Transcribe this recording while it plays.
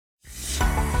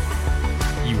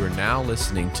You are now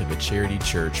listening to the Charity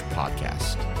Church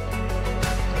podcast.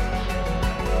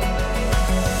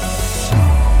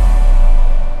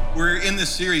 We're in this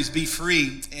series, Be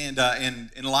Free, and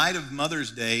in light of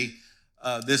Mother's Day,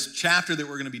 this chapter that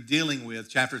we're going to be dealing with,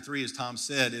 chapter 3, as Tom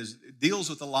said, deals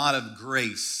with a lot of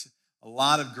grace,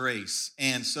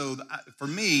 And so for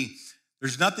me,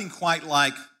 there's nothing quite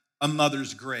like a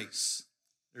mother's grace.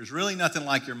 There's really nothing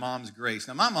like your mom's grace.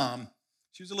 Now, my mom,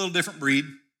 she was a little different breed.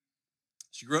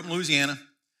 She grew up in Louisiana,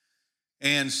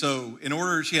 and so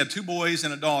she had 2 boys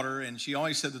and a daughter, and she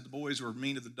always said that the boys were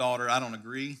mean to the daughter. I don't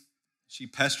agree. She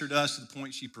pestered us to the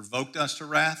point she provoked us to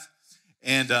wrath.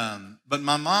 But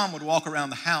my mom would walk around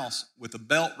the house with a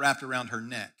belt wrapped around her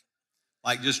neck,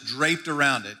 like just draped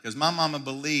around it, because my mama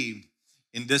believed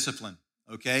in discipline,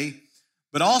 okay?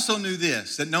 But also knew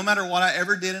this, that no matter what I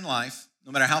ever did in life,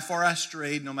 no matter how far I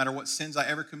strayed, no matter what sins I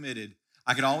ever committed,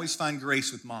 I could always find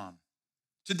grace with mom.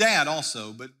 To dad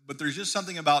also, but there's just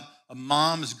something about a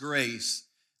mom's grace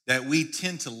that we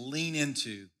tend to lean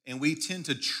into, and we tend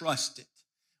to trust it.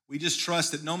 We just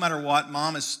trust that no matter what,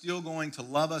 mom is still going to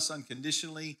love us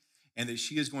unconditionally, and that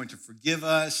she is going to forgive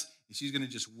us, and she's going to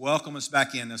just welcome us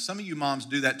back in. Now, some of you moms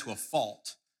do that to a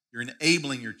fault. You're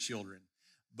enabling your children.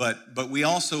 But we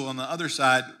also, on the other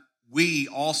side, we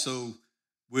also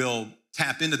will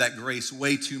tap into that grace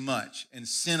way too much, and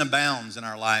sin abounds in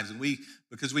our lives, and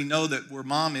because we know that where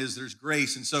mom is, there's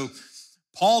grace. And so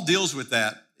Paul deals with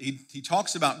that. He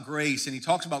talks about grace, and he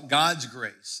talks about God's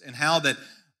grace, and how that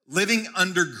living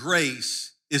under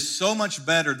grace is so much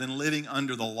better than living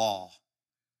under the law.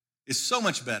 It's so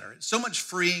much better. It's so much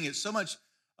freeing. It's so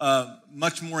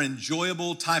much more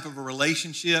enjoyable type of a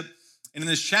relationship. And in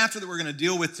this chapter that we're going to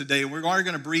deal with today, we're already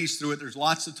going to breeze through it. There's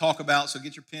lots to talk about, so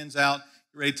get your pens out.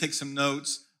 Get ready to take some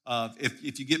notes.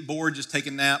 If you get bored, just take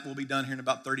a nap. We'll be done here in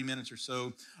about 30 minutes or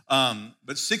so.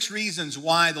 But 6 reasons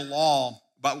why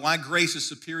why grace is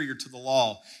superior to the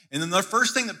law. And then the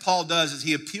first thing that Paul does is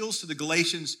he appeals to the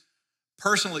Galatians'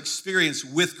 personal experience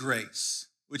with grace,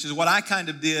 which is what I kind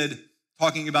of did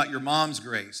talking about your mom's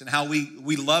grace and how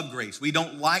we love grace. We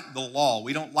don't like the law.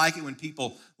 We don't like it when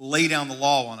people lay down the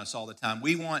law on us all the time.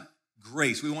 We want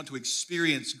grace. We want to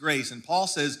experience grace. And Paul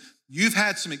says, you've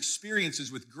had some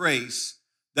experiences with grace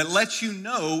that lets you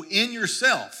know in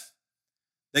yourself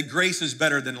that grace is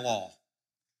better than law,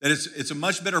 that it's a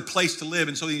much better place to live.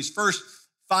 And so in these first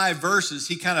 5 verses,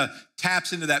 he kind of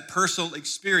taps into that personal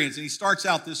experience. And he starts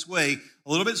out this way,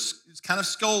 a little bit kind of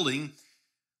scolding.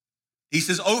 He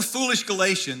says, "O foolish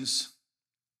Galatians,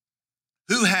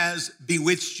 who has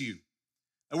bewitched you?"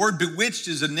 The word bewitched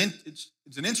is an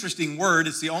interesting word.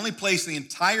 It's the only place in the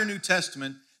entire New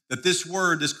Testament that this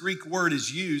Greek word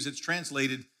is used. It's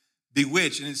translated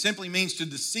bewitched. And it simply means to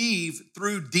deceive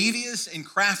through devious and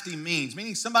crafty means,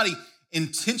 meaning somebody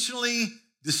intentionally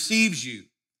deceives you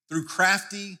through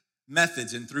crafty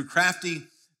methods and through crafty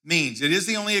means. It is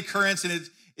the only occurrence, and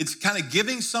it's kind of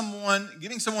giving someone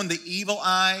the evil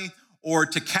eye, or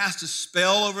to cast a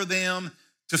spell over them,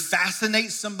 to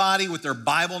fascinate somebody with their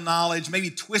Bible knowledge, maybe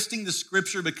twisting the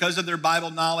scripture because of their Bible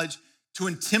knowledge, to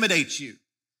intimidate you. If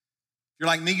you're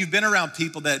like me, you've been around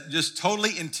people that just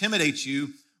totally intimidate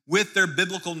you with their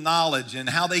biblical knowledge and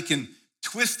how they can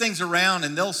twist things around,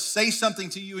 and they'll say something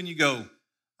to you and you go,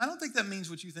 I don't think that means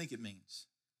what you think it means.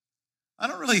 I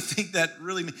don't really think that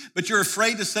really means, but you're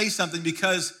afraid to say something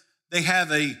because they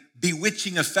have a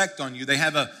bewitching effect on you. They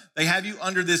have you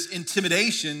under this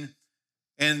intimidation,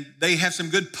 and they have some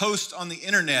good posts on the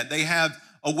internet. They have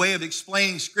a way of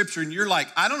explaining scripture, and you're like,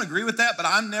 I don't agree with that, but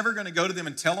I'm never going to go to them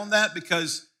and tell them that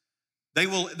because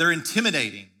they're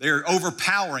intimidating. They're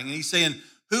overpowering. And he's saying,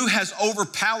 who has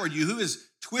overpowered you? Who has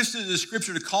twisted the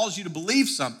scripture to cause you to believe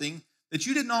something that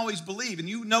you didn't always believe? And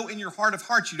you know in your heart of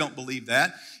hearts you don't believe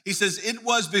that. He says, it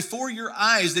was before your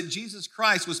eyes that Jesus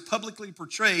Christ was publicly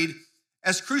portrayed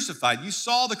as crucified. You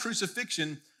saw the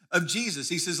crucifixion of Jesus.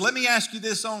 He says, let me ask you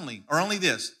this only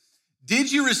this.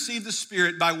 Did you receive the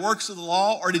Spirit by works of the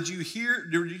law, or did you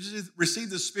receive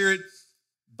the Spirit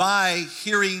by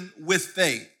hearing with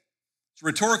faith? It's a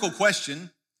rhetorical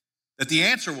question. That the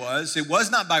answer was, it was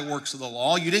not by works of the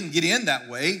law. You didn't get in that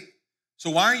way.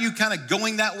 So why are you kind of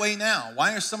going that way now?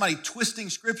 Why is somebody twisting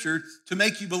scripture to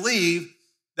make you believe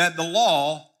that the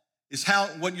law is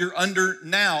what you're under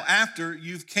now after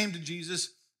you've came to Jesus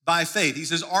by faith? He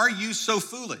says, are you so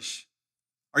foolish?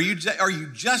 Are you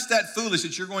just that foolish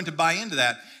that you're going to buy into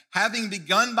that? Having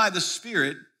begun by the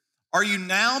Spirit, are you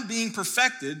now being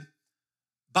perfected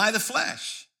by the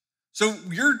flesh? So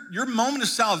your moment of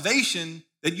salvation,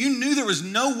 that you knew there was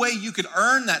no way you could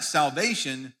earn that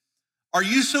salvation, are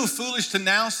you so foolish to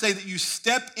now say that you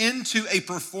step into a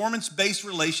performance-based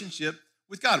relationship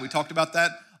with God. We talked about that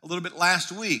a little bit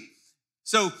last week.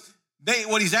 So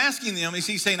what he's asking them is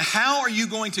he's saying, how are you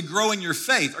going to grow in your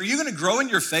faith? Are you going to grow in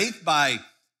your faith by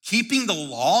keeping the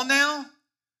law now?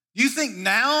 You think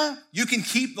now you can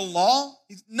keep the law?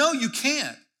 No, you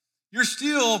can't. You're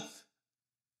still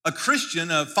a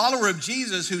Christian, a follower of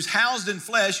Jesus who's housed in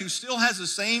flesh, who still has the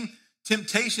same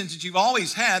temptations that you've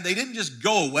always had. They didn't just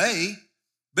go away,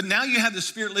 but now you have the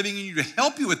Spirit living in you to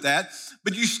help you with that,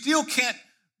 but you still can't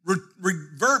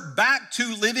revert back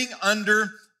to living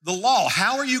under the law.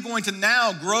 How are you going to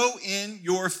now grow in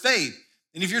your faith?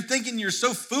 And if you're thinking you're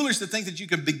so foolish to think that you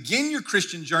can begin your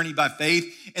Christian journey by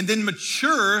faith and then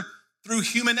mature through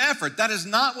human effort, that is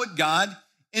not what God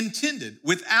intended.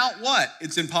 Without what?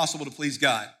 It's impossible to please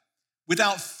God.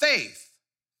 Without faith,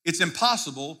 it's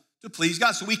impossible to please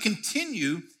God. So we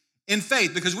continue in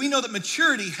faith because we know that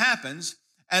maturity happens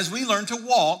as we learn to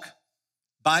walk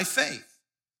by faith.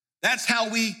 That's how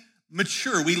we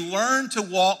mature. We learn to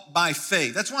walk by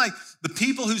faith. That's why the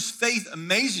people whose faith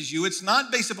amazes you, it's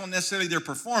not based upon necessarily their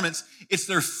performance, it's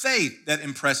their faith that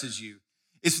impresses you.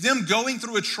 It's them going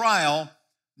through a trial,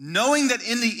 knowing that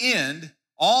in the end,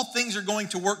 all things are going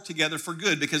to work together for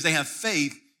good because they have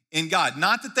faith in God.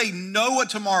 Not that they know what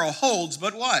tomorrow holds,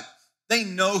 but what? They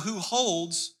know who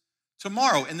holds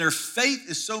tomorrow. And their faith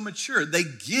is so mature. They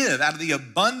give out of the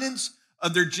abundance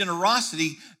of their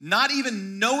generosity, not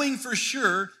even knowing for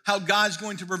sure how God's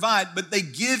going to provide, but they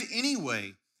give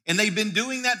anyway. And they've been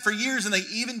doing that for years, and they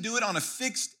even do it on a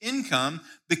fixed income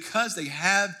because they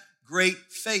have great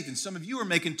faith. And some of you are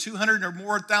making $200,000 or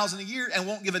more a year and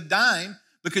won't give a dime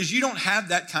because you don't have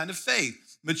that kind of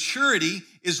faith. Maturity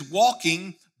is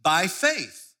walking by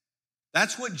faith.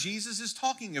 That's what Jesus is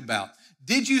talking about.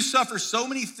 Did you suffer so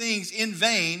many things in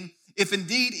vain, if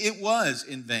indeed it was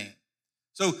in vain?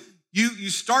 So you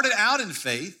started out in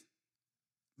faith,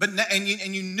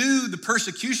 and you knew the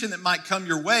persecution that might come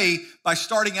your way by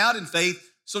starting out in faith.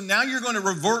 So now you're going to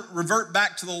revert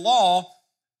back to the law.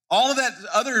 All of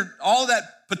that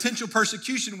potential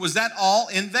persecution, was that all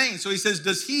in vain? So he says,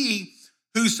 does he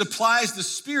who supplies the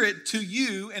Spirit to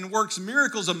you and works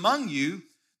miracles among you,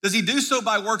 does he do so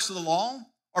by works of the law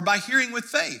or by hearing with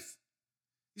faith?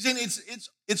 He's saying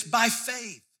it's by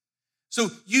faith. So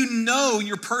you know in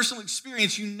your personal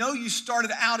experience, you know you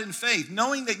started out in faith,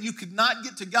 knowing that you could not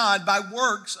get to God by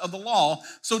works of the law.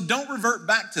 So don't revert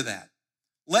back to that.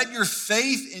 Let your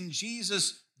faith in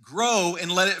Jesus grow and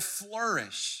let it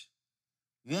flourish.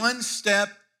 One step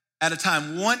at a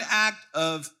time, one act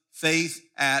of faith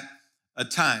at a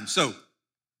time. So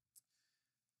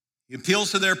he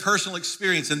appeals to their personal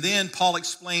experience. And then Paul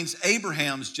explains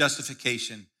Abraham's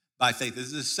justification by faith. This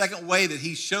is the second way that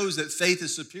he shows that faith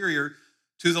is superior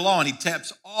to the law. And he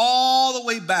taps all the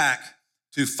way back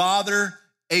to Father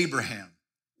Abraham,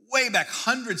 way back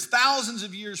hundreds, thousands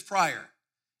of years prior,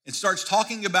 and starts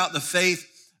talking about the faith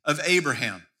of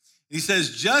Abraham. And he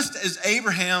says, just as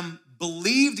Abraham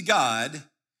believed God,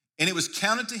 and it was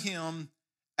counted to him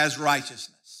as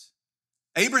righteousness.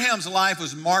 Abraham's life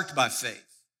was marked by faith.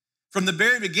 From the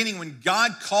very beginning, when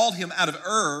God called him out of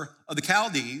Ur of the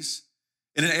Chaldees,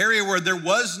 in an area where there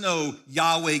was no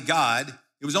Yahweh God,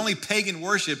 it was only pagan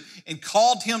worship, and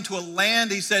called him to a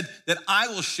land, he said, that I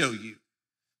will show you.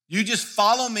 You just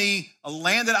follow me, a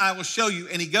land that I will show you.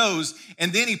 And he goes,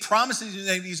 and then he promises you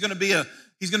that he's going to be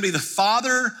the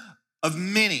father of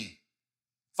many,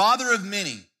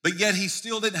 but yet he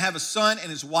still didn't have a son, and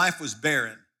his wife was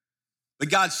barren. But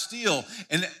God still,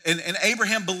 and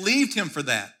Abraham believed him for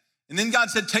that. And then God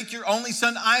said, take your only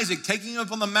son Isaac, take him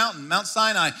up on the mountain, Mount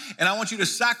Sinai, and I want you to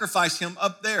sacrifice him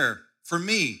up there for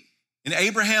me. And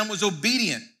Abraham was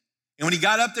obedient. And when he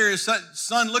got up there, his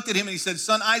son looked at him and he said,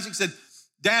 son Isaac said,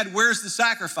 Dad, where's the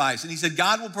sacrifice? And he said,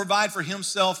 God will provide for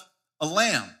himself a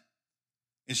lamb.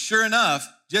 And sure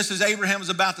enough, just as Abraham was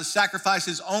about to sacrifice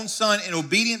his own son in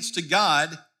obedience to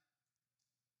God,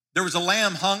 there was a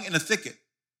lamb hung in a thicket.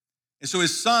 And so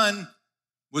his son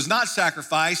was not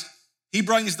sacrificed. He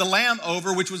brings the lamb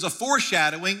over, which was a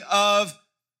foreshadowing of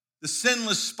the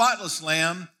sinless, spotless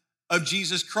lamb of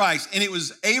Jesus Christ. And it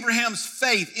was Abraham's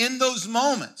faith in those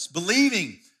moments,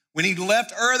 believing when he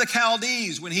left Ur of the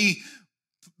Chaldees, when he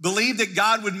believed that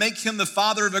God would make him the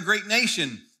father of a great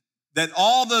nation, that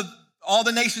all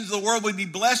the nations of the world would be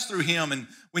blessed through him. And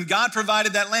when God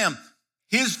provided that lamb,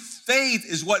 his faith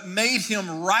is what made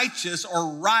him righteous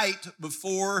or right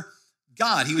before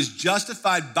God. He was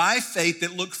justified by faith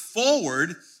that looked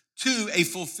forward to a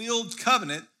fulfilled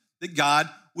covenant that God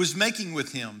was making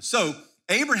with him. So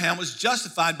Abraham was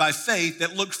justified by faith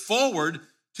that looked forward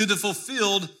to the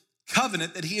fulfilled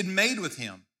covenant that he had made with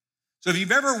him. So if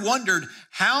you've ever wondered,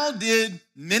 how did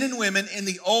men and women in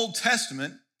the Old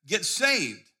Testament get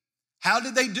saved? How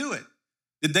did they do it?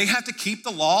 Did they have to keep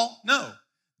the law? No.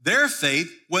 Their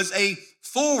faith was a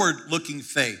forward-looking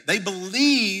faith. They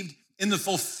believed in the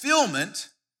fulfillment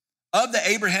of the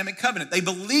Abrahamic covenant. They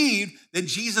believed that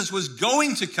Jesus was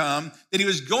going to come, that he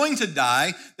was going to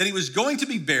die, that he was going to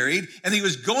be buried, and that he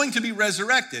was going to be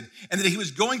resurrected, and that he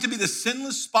was going to be the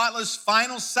sinless, spotless,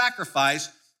 final sacrifice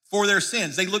for their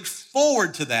sins. They looked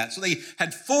forward to that. So they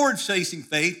had forward-facing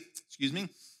faith,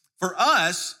 For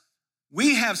us,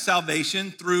 we have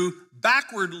salvation through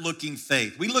backward-looking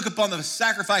faith. We look upon the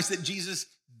sacrifice that Jesus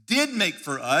did make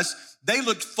for us. They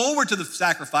looked forward to the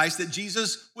sacrifice that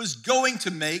Jesus was going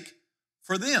to make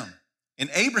for them. And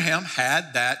Abraham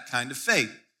had that kind of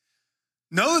faith.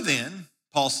 Know then,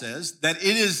 Paul says, that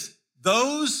it is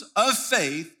those of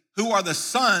faith who are the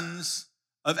sons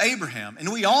of Abraham.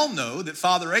 And we all know that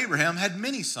Father Abraham had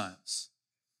many sons.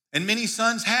 And many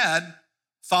sons had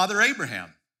Father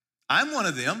Abraham. I'm one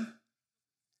of them.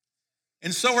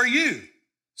 And so are you.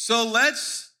 So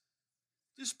let's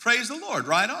just praise the Lord.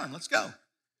 Right on. Let's go.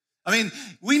 I mean,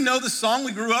 we know the song.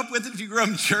 We grew up with it. If you grew up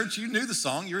in church, you knew the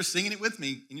song. You were singing it with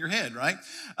me in your head, right?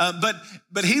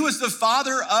 But he was the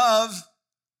father of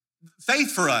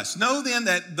faith for us. Know then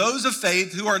that those of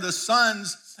faith who are the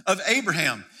sons of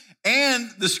Abraham, and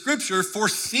the scripture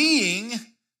foreseeing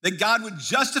that God would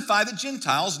justify the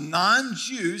Gentiles,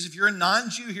 non-Jews. If you're a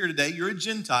non-Jew here today, you're a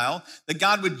Gentile, that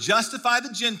God would justify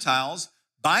the Gentiles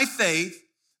by faith.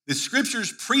 The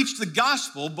scriptures preached the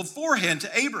gospel beforehand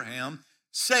to Abraham,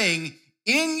 saying,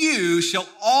 in you shall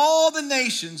all the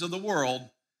nations of the world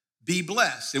be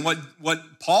blessed. And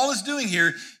what Paul is doing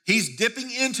here, he's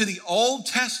dipping into the Old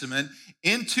Testament,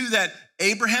 into that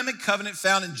Abrahamic covenant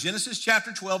found in Genesis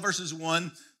chapter 12, verses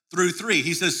 1 through 3.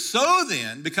 He says, so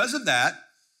then, because of that,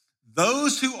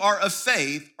 those who are of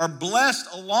faith are blessed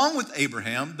along with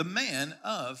Abraham, the man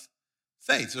of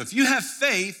faith. So if you have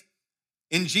faith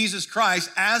in Jesus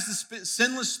Christ as the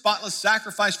sinless, spotless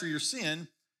sacrifice for your sin,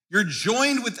 you're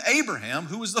joined with Abraham,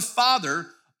 who was the father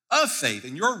of faith,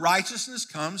 and your righteousness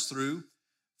comes through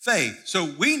faith.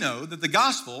 So we know that the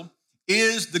gospel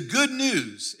is the good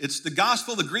news. It's the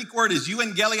gospel. The Greek word is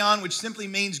euangelion, which simply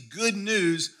means good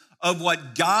news of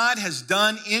what God has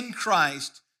done in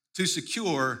Christ to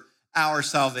secure our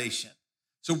salvation.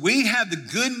 So we have the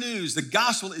good news. The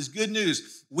gospel is good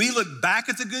news. We look back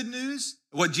at the good news,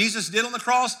 what Jesus did on the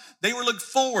cross. They were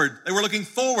looking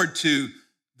forward to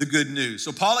the good news.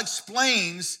 So Paul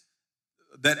explains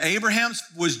that Abraham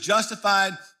was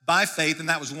justified by faith, and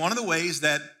that was one of the ways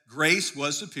that grace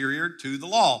was superior to the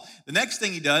law. The next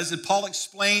thing he does is Paul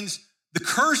explains the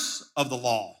curse of the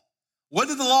law. What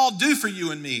did the law do for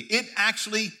you and me? It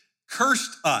actually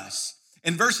cursed us.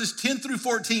 And verses 10 through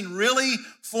 14 really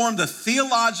form the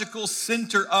theological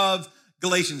center of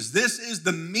Galatians. This is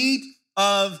the meat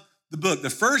of the book. The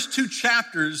first two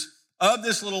chapters of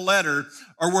this little letter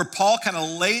are where Paul kind of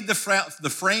laid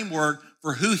the framework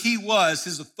for who he was,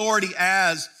 his authority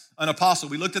as an apostle.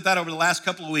 We looked at that over the last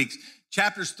couple of weeks.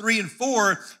 Chapters 3 and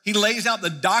 4, he lays out the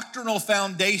doctrinal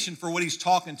foundation for what he's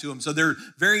talking to them. So they're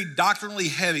very doctrinally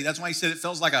heavy. That's why he said it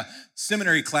feels like a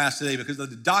seminary class today, because of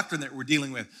the doctrine that we're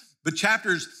dealing with. But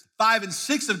chapters 5 and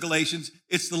 6 of Galatians,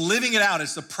 it's the living it out.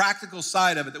 It's the practical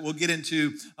side of it that we'll get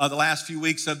into the last few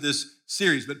weeks of this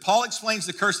series. But Paul explains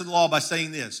the curse of the law by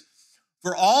saying this: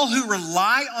 for all who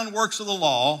rely on works of the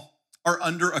law are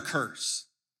under a curse.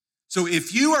 So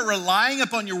if you are relying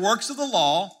upon your works of the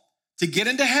law to get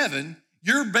into heaven,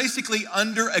 you're basically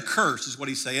under a curse, is what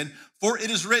he's saying. For it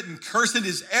is written, cursed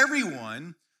is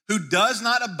everyone who does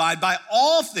not abide by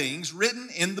all things written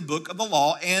in the book of the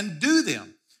law and do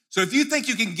them. So if you think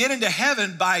you can get into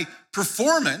heaven by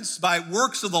performance, by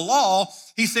works of the law,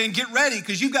 he's saying get ready,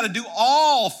 because you've got to do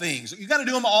all things. You've got to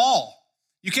do them all.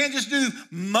 You can't just do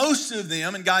most of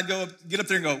them and God get up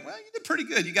there and go, well, you did pretty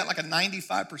good. You got like a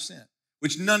 95%,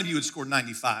 which none of you would score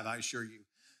 95, I assure you.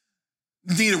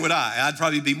 Neither would I. I'd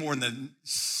probably be more in the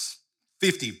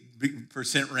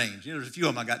 50% range. There's a few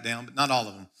of them I got down, but not all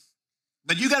of them.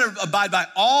 But you got to abide by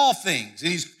all things.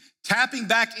 And he's tapping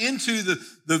back into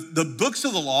the books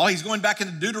of the law. He's going back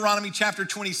into Deuteronomy chapter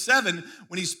 27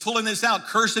 when he's pulling this out.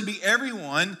 Cursed be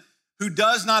everyone who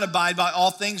does not abide by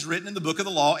all things written in the book of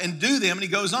the law and do them. And he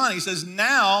goes on, he says,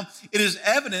 now it is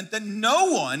evident that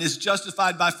no one is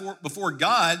justified before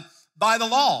God by the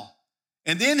law.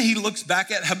 And then he looks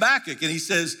back at Habakkuk and he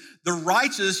says, the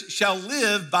righteous shall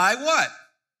live by what?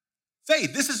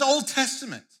 Faith. This is Old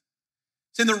Testament.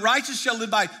 Saying the righteous shall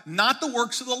live by not the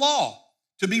works of the law.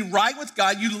 To be right with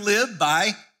God, you live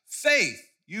by faith.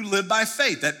 You live by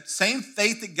faith. That same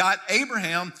faith that got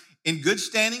Abraham in good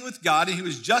standing with God, and he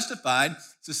was justified.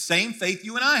 It's the same faith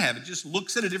you and I have. It just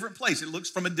looks at a different place. It looks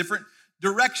from a different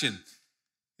direction.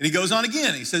 And he goes on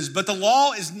again. He says, but the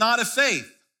law is not of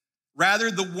faith.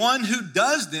 Rather, the one who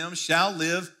does them shall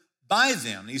live by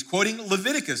them. And he's quoting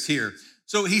Leviticus here.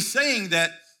 So he's saying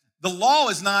that the law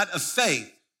is not of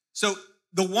faith. So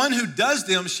the one who does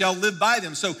them shall live by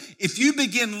them. So if you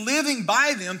begin living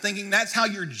by them, thinking that's how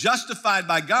you're justified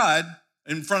by God,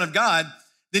 in front of God,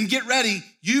 then get ready.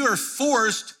 You are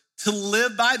forced to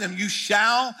live by them. You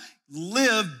shall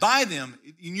live by them.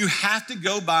 You have to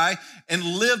go by and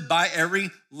live by every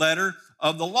letter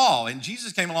of the law. And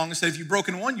Jesus came along and said, if you've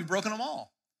broken one, you've broken them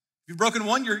all. If you've broken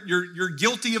one, you're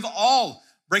guilty of all,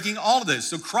 breaking all of this.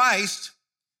 So Christ,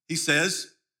 he says,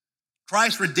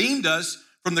 Christ redeemed us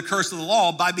from the curse of the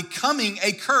law by becoming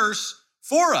a curse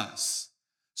for us.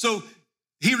 So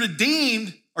he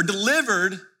redeemed or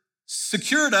delivered,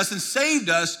 secured us and saved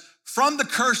us from the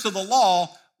curse of the law.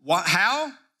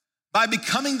 How? By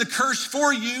becoming the curse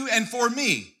for you and for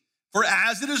me. For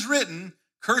as it is written,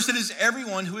 cursed is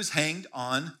everyone who is hanged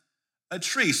on a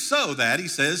tree. So that, he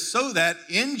says, so that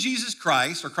in Jesus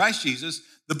Christ, or Christ Jesus,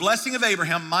 the blessing of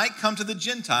Abraham might come to the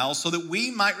Gentiles so that we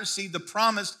might receive the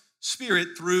promised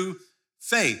Spirit through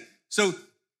faith. So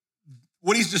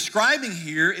what he's describing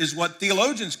here is what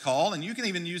theologians call, and you can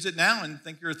even use it now and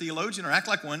think you're a theologian or act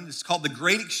like one, it's called the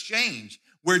great exchange,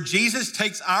 where Jesus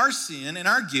takes our sin and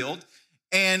our guilt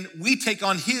and we take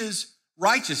on his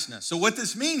righteousness. So what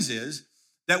this means is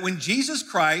that when Jesus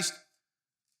Christ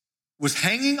was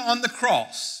hanging on the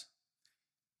cross,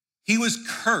 he was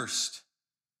cursed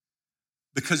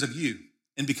because of you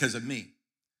and because of me.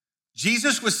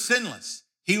 Jesus was sinless.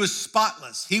 He was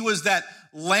spotless. He was that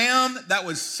lamb that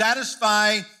would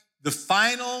satisfy the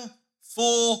final,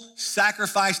 full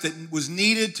sacrifice that was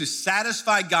needed to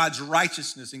satisfy God's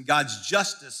righteousness and God's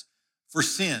justice for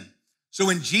sin. So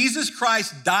when Jesus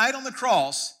Christ died on the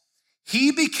cross,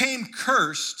 he became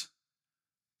cursed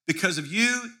because of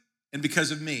you and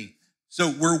because of me. So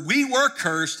where we were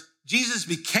cursed, Jesus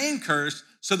became cursed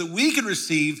so that we could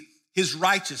receive his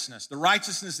righteousness. The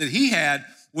righteousness that he had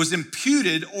was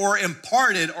imputed or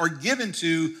imparted or given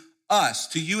to us,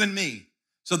 to you and me.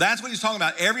 So that's what he's talking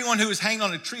about. Everyone who is hanging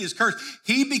on a tree is cursed.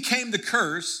 He became the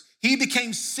curse. He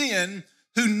became sin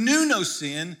who knew no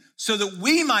sin so that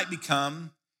we might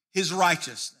become his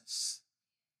righteousness.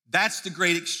 That's the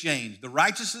great exchange. The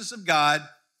righteousness of God,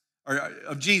 or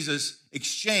of Jesus,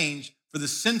 exchanged for the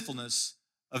sinfulness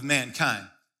of mankind.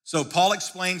 So Paul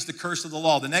explains the curse of the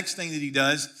law. The next thing that he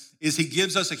does is he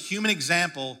gives us a human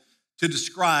example to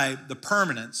describe the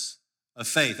permanence of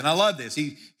faith. And I love this.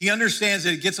 He understands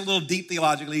that it gets a little deep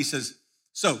theologically. He says,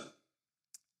 so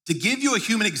to give you a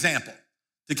human example,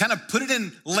 to kind of put it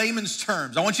in layman's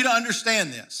terms, I want you to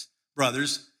understand this,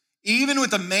 brothers. Even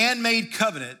with a man-made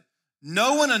covenant,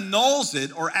 no one annuls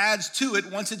it or adds to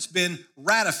it once it's been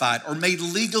ratified or made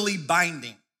legally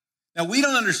binding. Now, we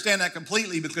don't understand that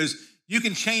completely because you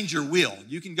can change your will.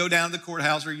 You can go down to the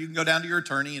courthouse or you can go down to your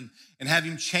attorney and have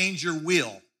him change your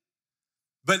will.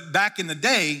 But back in the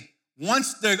day,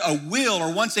 once a will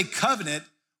or once a covenant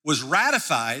was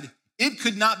ratified, it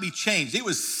could not be changed. It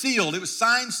was sealed. It was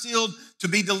signed, sealed to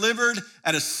be delivered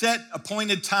at a set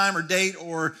appointed time or date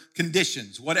or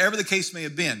conditions, whatever the case may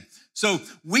have been. So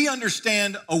we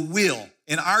understand a will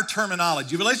in our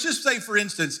terminology. But let's just say, for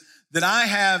instance, that I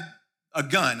have a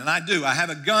gun, and I do. I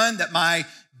have a gun that my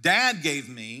dad gave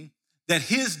me that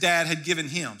his dad had given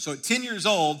him. So at 10 years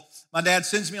old, my dad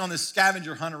sends me on this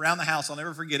scavenger hunt around the house. I'll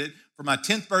never forget it, for my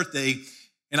 10th birthday.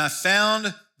 And I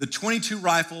found the .22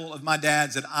 rifle of my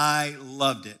dad's that I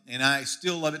loved it. And I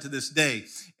still love it to this day.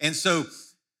 And so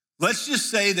let's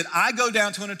just say that I go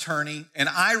down to an attorney and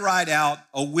I write out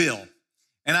a will.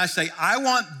 And I say, I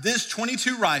want this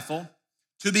 .22 rifle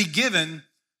to be given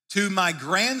to my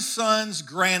grandson's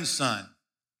grandson.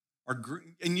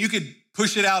 And you could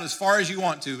push it out as far as you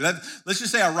want to. Let's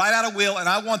just say I write out a will and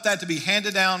I want that to be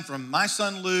handed down from my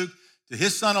son Luke to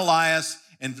his son Elias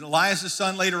and Elias'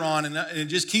 son later on. And it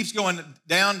just keeps going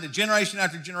down to generation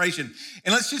after generation.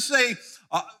 And let's just say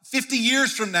 50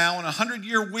 years from now, on a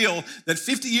 100-year will, that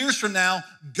 50 years from now,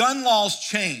 gun laws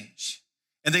change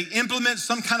and they implement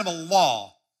some kind of a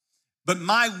law. But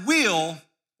my will,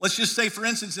 let's just say, for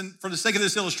instance, and for the sake of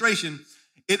this illustration,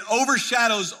 it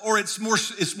overshadows or it's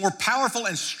more powerful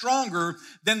and stronger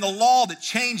than the law that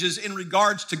changes in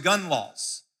regards to gun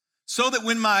laws. So that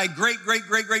when my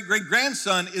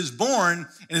great-great-great-great-great-grandson is born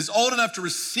and is old enough to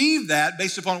receive that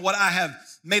based upon what I have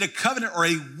made a covenant or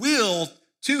a will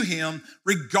to him,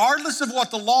 regardless of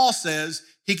what the law says,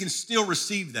 he can still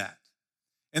receive that.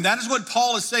 And that is what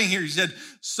Paul is saying here. He said,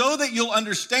 so that you'll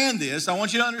understand this, I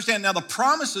want you to understand now the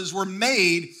promises were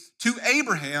made to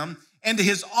Abraham and to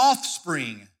his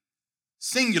offspring,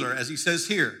 singular, as he says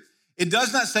here. It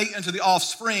does not say unto the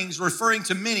offsprings, referring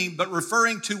to many, but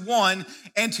referring to one,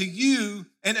 and to you,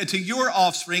 and to your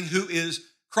offspring, who is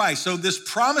Christ. So this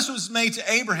promise was made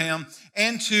to Abraham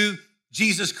and to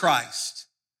Jesus Christ.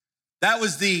 That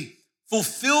was the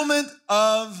fulfillment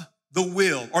of the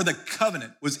will, or the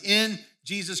covenant was in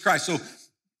Jesus Christ. So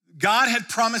God had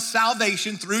promised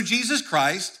salvation through Jesus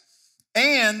Christ,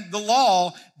 and the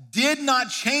law did not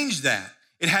change that.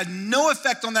 It had no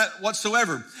effect on that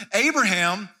whatsoever.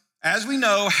 Abraham, as we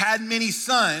know, had many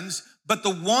sons, but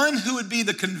the one who would be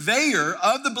the conveyor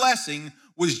of the blessing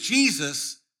was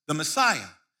Jesus, the Messiah.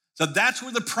 So that's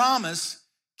where the promise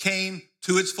came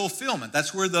to its fulfillment.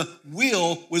 That's where the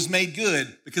will was made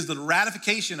good, because the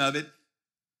ratification of it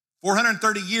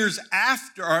 430 years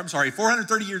after,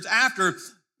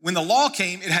 when the law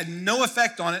came, it had no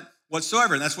effect on it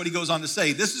whatsoever. And that's what he goes on to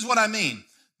say. This is what I mean.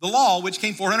 The law, which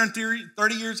came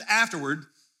 430 years afterward,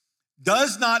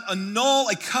 does not annul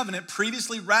a covenant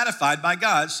previously ratified by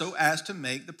God so as to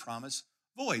make the promise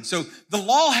void. So the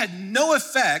law had no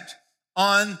effect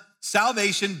on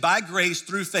salvation by grace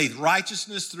through faith,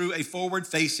 righteousness through a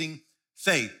forward-facing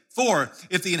faith. For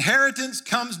if the inheritance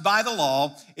comes by the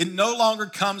law, it no longer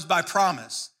comes by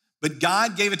promise, but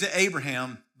God gave it to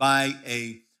Abraham by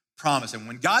a promise. And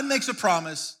when God makes a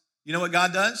promise, you know what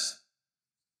God does?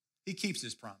 He keeps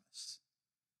his promise.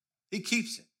 He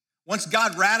keeps it. Once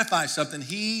God ratifies something,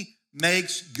 he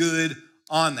makes good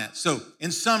on that. So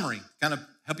in summary, kind of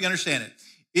help you understand it.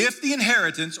 If the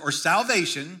inheritance or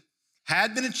salvation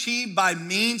had been achieved by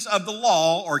means of the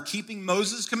law or keeping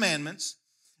Moses' commandments,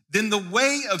 then the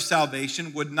way of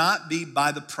salvation would not be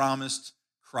by the promised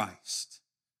Christ.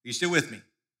 Are you still with me?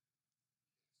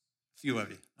 A few of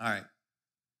you. All right.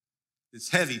 It's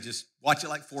heavy. Just watch it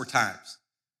like 4 times.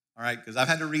 All right, because I've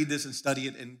had to read this and study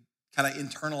it and kind of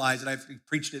internalize it. I've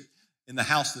preached it in the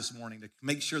house this morning to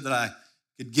make sure that I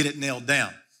could get it nailed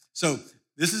down. So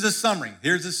this is a summary.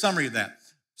 Here's a summary of that.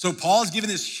 So Paul is giving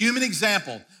this human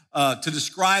example to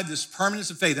describe this permanence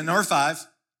of faith. And number 5,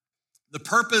 the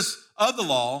purpose of the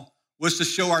law was to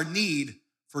show our need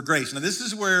for grace. Now this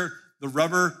is where the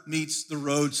rubber meets the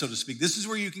road, so to speak. This is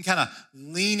where you can kind of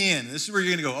lean in. This is where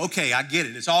you're going to go, okay, I get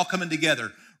it. It's all coming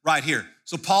together right here.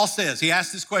 So Paul says, he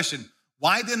asked this question,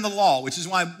 why then the law? Which is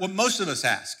what most of us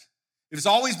ask. If it's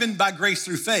always been by grace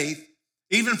through faith,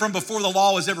 even from before the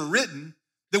law was ever written,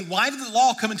 then why did the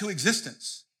law come into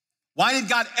existence? Why did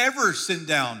God ever send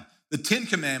down the 10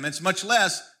 commandments, much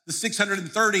less the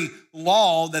 630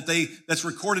 law that's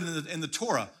recorded in the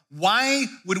Torah? Why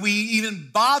would we even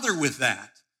bother with that?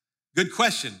 Good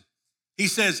question. He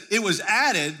says it was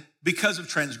added because of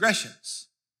transgressions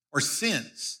or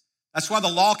sins. That's why the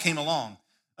law came along,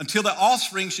 until the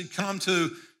offspring should come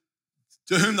to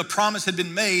whom the promise had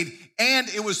been made, and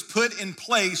it was put in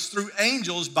place through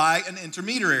angels by an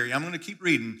intermediary. I'm going to keep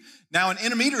reading. Now, an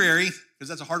intermediary, because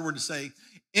that's a hard word to say,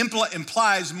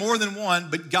 implies more than one,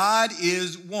 but God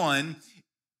is one.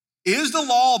 Is the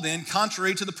law then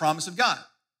contrary to the promise of God?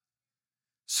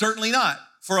 Certainly not.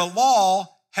 For a law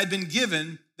had been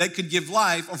given that could give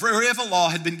life, or if a law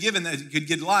had been given that could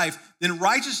give life, then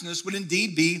righteousness would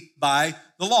indeed be by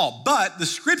the law. But the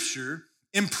scripture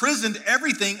imprisoned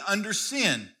everything under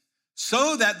sin,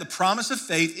 so that the promise of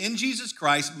faith in Jesus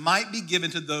Christ might be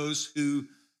given to those who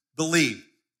believe.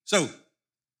 So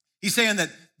he's saying that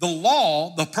the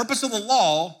law, the purpose of the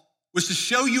law, was to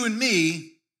show you and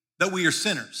me that we are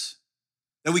sinners,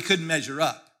 that we couldn't measure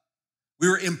up. We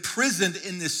were imprisoned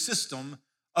in this system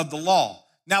of the law.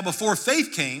 Now, before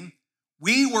faith came,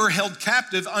 we were held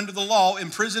captive under the law,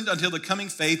 imprisoned until the coming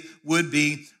faith would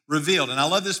be revealed. And I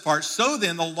love this part. So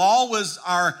then, the law was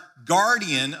our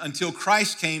guardian until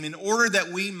Christ came in order that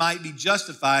we might be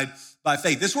justified by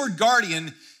faith. This word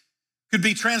guardian could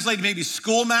be translated maybe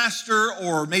schoolmaster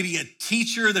or maybe a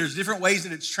teacher. There's different ways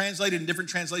that it's translated in different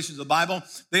translations of the Bible.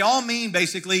 They all mean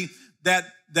basically that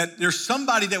there's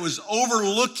somebody that was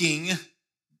overlooking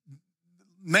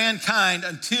mankind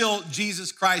until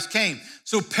Jesus Christ came.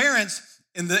 So parents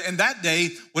in that day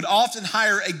would often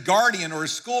hire a guardian or a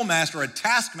schoolmaster or a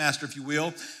taskmaster, if you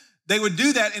will. They would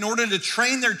do that in order to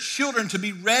train their children to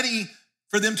be ready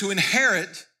for them to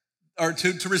inherit or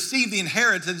to receive the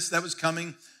inheritance that was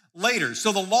coming later.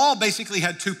 So the law basically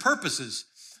had 2 purposes.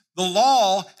 The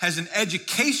law has an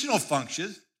educational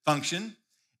function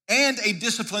and a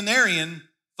disciplinarian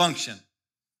function.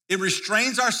 It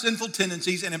restrains our sinful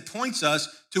tendencies and it points us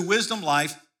to wisdom,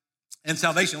 life, and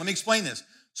salvation. Let me explain this.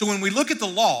 So when we look at the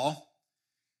law,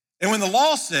 and when the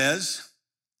law says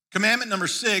Commandment number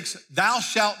 6, thou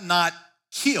shalt not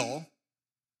kill,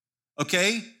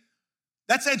 okay?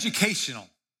 That's educational.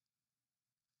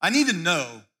 I need to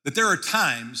know that there are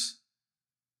times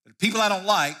that people I don't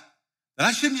like, that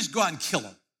I shouldn't just go out and kill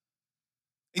them.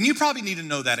 And you probably need to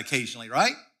know that occasionally,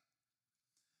 right?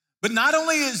 But not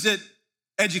only is it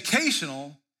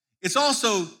educational, it's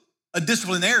also a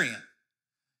disciplinarian,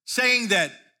 saying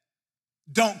that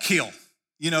don't kill,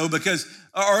 because,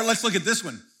 or let's look at this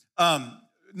one.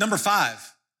 Number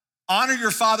 5, honor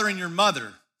your father and your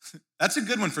mother. That's a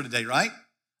good one for today, right?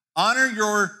 Honor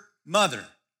your mother.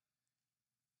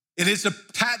 It is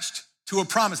attached to a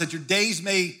promise that your days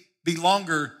may be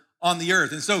longer on the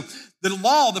earth. And so the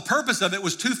law, the purpose of it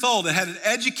was twofold. It had an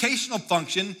educational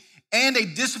function and a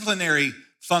disciplinary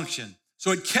function.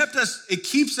 So it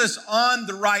keeps us on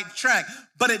the right track,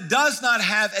 but it does not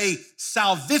have a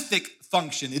salvific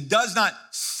function. It does not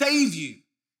save you.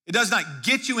 It does not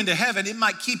get you into heaven. It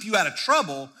might keep you out of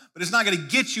trouble, but it's not going to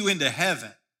get you into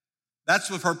heaven. That's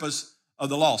the purpose of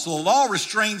the law. So the law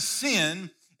restrains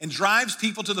sin and drives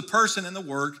people to the person and the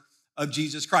work of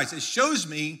Jesus Christ. It shows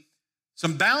me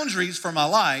some boundaries for my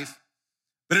life,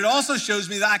 but it also shows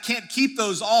me that I can't keep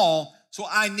those all, so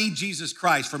I need Jesus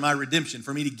Christ for my redemption,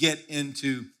 for me to get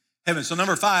into heaven. So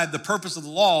number 5, the purpose of the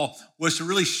law was to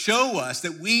really show us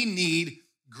that we need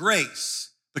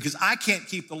grace, because I can't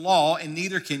keep the law and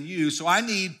neither can you, so I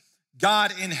need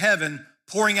God in heaven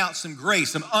pouring out some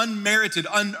grace, some unmerited,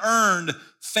 unearned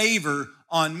favor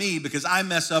on me because I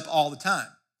mess up all the time.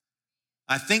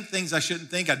 I think things I shouldn't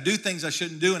think, I do things I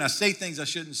shouldn't do, and I say things I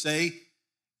shouldn't say,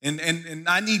 and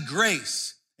I need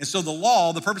grace. And so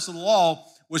the purpose of the law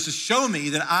was to show me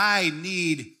that I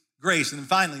need grace. And then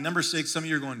finally, number 6, some of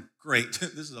you are going, great,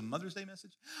 this is a Mother's Day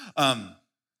message?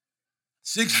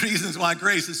 6 reasons why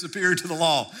grace is superior to the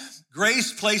law.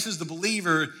 Grace places the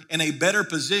believer in a better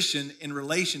position in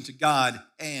relation to God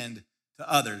and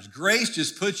to others. Grace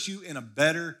just puts you in a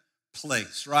better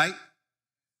place, right?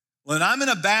 When I'm in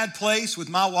a bad place with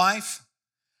my wife,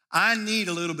 I need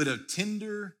a little bit of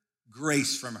tender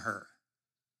grace from her.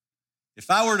 If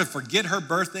I were to forget her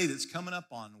birthday that's coming up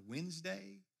on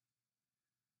Wednesday,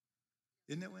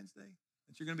 isn't it Wednesday?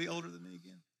 That you're going to be older than me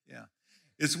again? Yeah,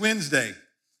 it's Wednesday.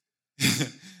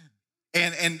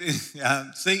 and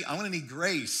see, I'm going to need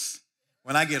grace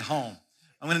when I get home.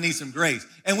 I'm going to need some grace.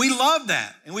 And we love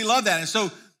that. And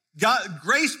so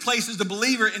grace places the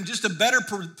believer in just a better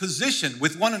position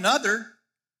with one another.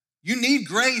 You need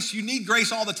grace. You need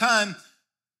grace all the time.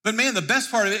 But man, the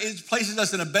best part of it is it places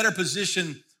us in a better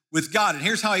position with God. And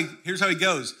here's how he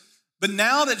goes. But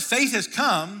now that faith has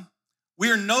come,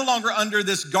 we are no longer under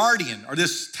this guardian or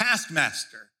this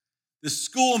taskmaster, this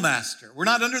schoolmaster. We're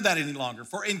not under that any longer.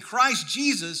 For in Christ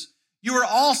Jesus, you are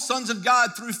all sons of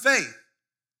God through faith.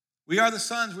 We are the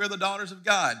sons, we are the daughters of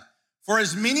God. For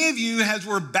as many of you as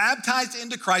were baptized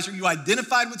into Christ, or you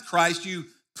identified with Christ, you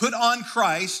put on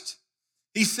Christ,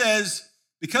 he says,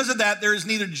 because of that, there is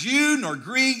neither Jew nor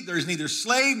Greek, there is neither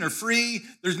slave nor free,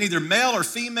 there's neither male or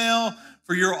female,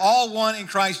 for you're all one in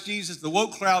Christ Jesus. The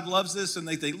woke crowd loves this, and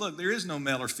they think, look, there is no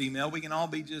male or female. We can all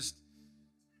be just...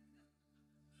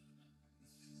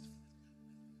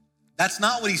 That's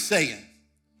not what he's saying,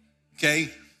 okay?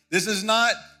 This is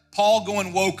not Paul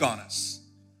going woke on us.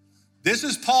 This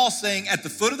is Paul saying at the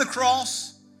foot of the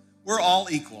cross, we're all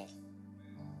equal.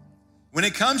 When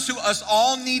it comes to us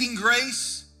all needing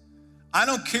grace, I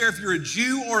don't care if you're a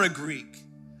Jew or a Greek.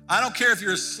 I don't care if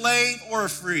you're a slave or a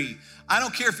free. I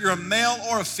don't care if you're a male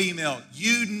or a female.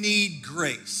 You need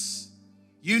grace.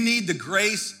 You need the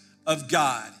grace of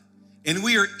God. And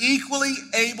we are equally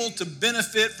able to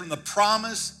benefit from the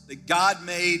promise that God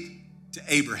made to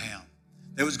Abraham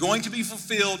that was going to be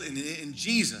fulfilled in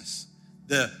Jesus,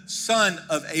 the son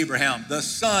of Abraham, the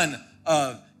son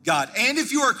of God. And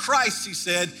if you are Christ, he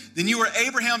said, then you are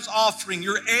Abraham's offspring.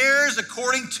 You're heirs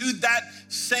according to that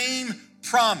same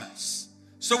promise.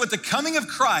 So with the coming of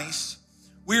Christ,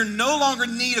 we are no longer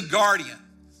need a guardian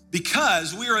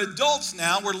because we are adults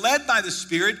now. We're led by the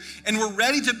Spirit and we're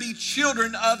ready to be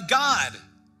children of God.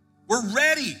 We're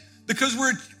ready because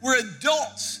we're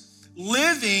adults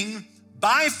living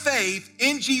by faith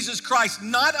in Jesus Christ,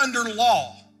 not under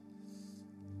law.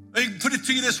 Let me put it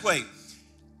to you this way.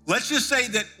 Let's just say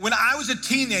that when I was a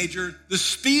teenager, the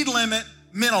speed limit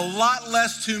meant a lot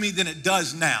less to me than it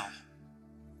does now,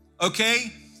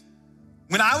 okay?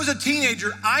 When I was a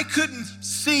teenager, I couldn't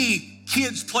see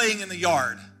kids playing in the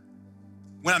yard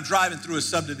when I'm driving through a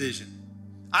subdivision.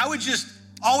 I would just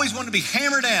always want to be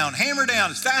hammer down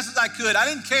as fast as I could. I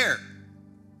didn't care.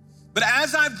 But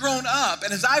as I've grown up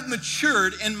and as I've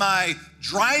matured in my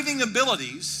driving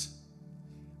abilities,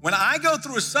 when I go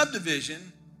through a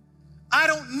subdivision, I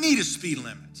don't need a speed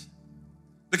limit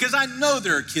because I know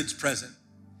there are kids present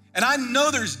and I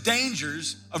know there's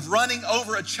dangers of running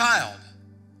over a child.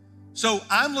 So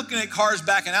I'm looking at cars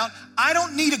backing out. I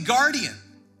don't need a guardian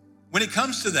when it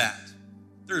comes to that.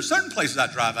 There are certain places I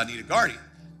drive I need a guardian,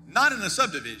 not in a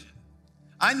subdivision.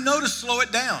 I know to slow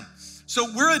it down. So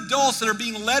we're adults that are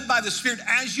being led by the Spirit.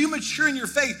 As you mature in your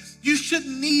faith, you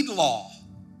shouldn't need law.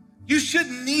 You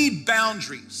shouldn't need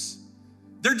boundaries.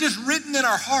 They're just written in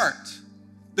our heart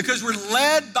because we're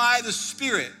led by the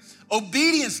Spirit.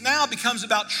 Obedience now becomes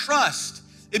about trust.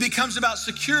 It becomes about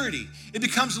security. It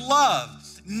becomes love,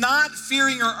 not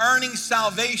fearing or earning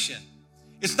salvation.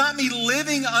 It's not me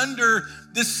living under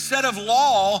this set of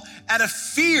law out of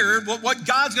fear what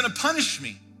God's gonna punish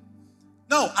me.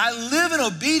 No, I live in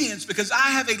obedience because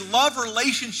I have a love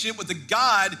relationship with a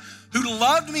God who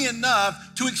loved me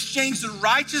enough to exchange the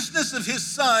righteousness of his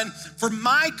Son for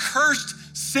my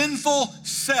cursed, sinful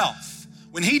self.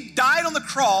 When he died on the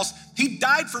cross, he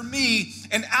died for me,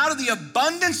 and out of the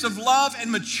abundance of love and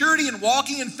maturity and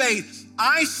walking in faith,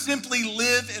 I simply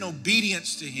live in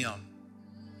obedience to him.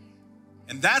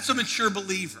 And that's a mature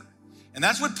believer. And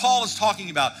that's what Paul is talking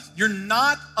about. You're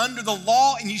not under the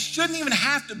law, and you shouldn't even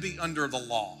have to be under the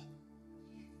law.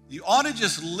 You ought to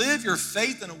just live your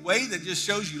faith in a way that just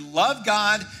shows you love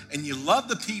God and you love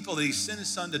the people that he sent his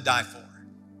Son to die for.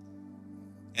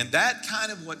 And that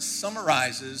kind of what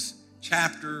summarizes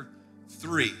chapter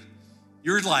 3.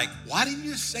 You're like, why didn't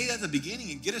you just say that at the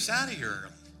beginning and get us out of here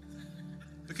early?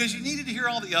 Because you needed to hear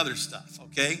all the other stuff,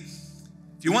 okay?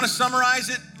 If you want to summarize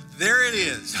it, there it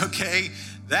is, okay?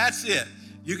 That's it.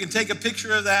 You can take a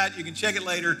picture of that. You can check it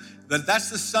later. But that's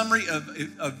the summary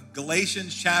of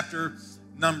Galatians chapter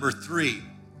number 3.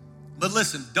 But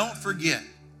listen, don't forget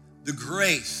the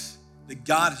grace that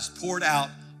God has poured out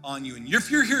on you. And if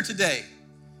you're here today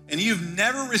and you've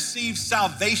never received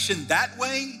salvation that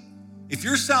way, if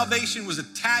your salvation was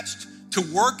attached to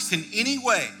works in any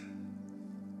way,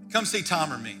 come see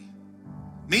Tom or me.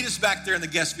 Meet us back there in the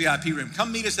guest VIP room.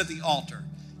 Come meet us at the altar.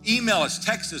 Email us,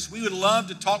 text us. We would love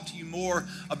to talk to you more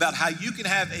about how you can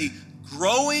have a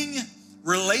growing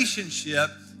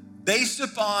relationship based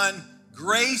upon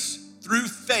grace through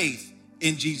faith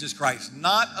in Jesus Christ,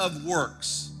 not of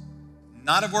works.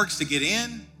 Not of works to get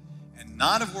in and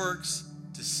not of works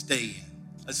to stay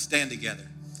in. Let's stand together.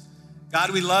 God,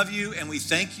 we love you and we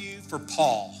thank you for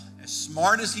Paul. As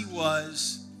smart as he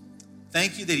was,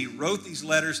 thank you that he wrote these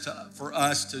letters for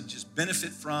us to just benefit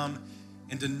from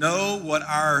and to know what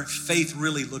our faith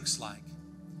really looks like.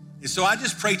 And so I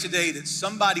just pray today that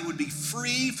somebody would be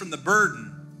free from the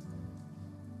burden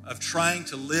of trying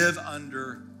to live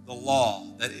under the law,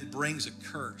 that it brings a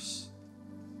curse.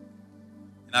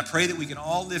 And I pray that we can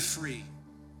all live free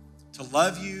to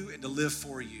love you and to live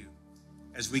for you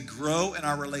as we grow in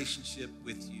our relationship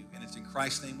with you. And it's in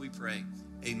Christ's name we pray.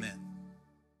 Amen.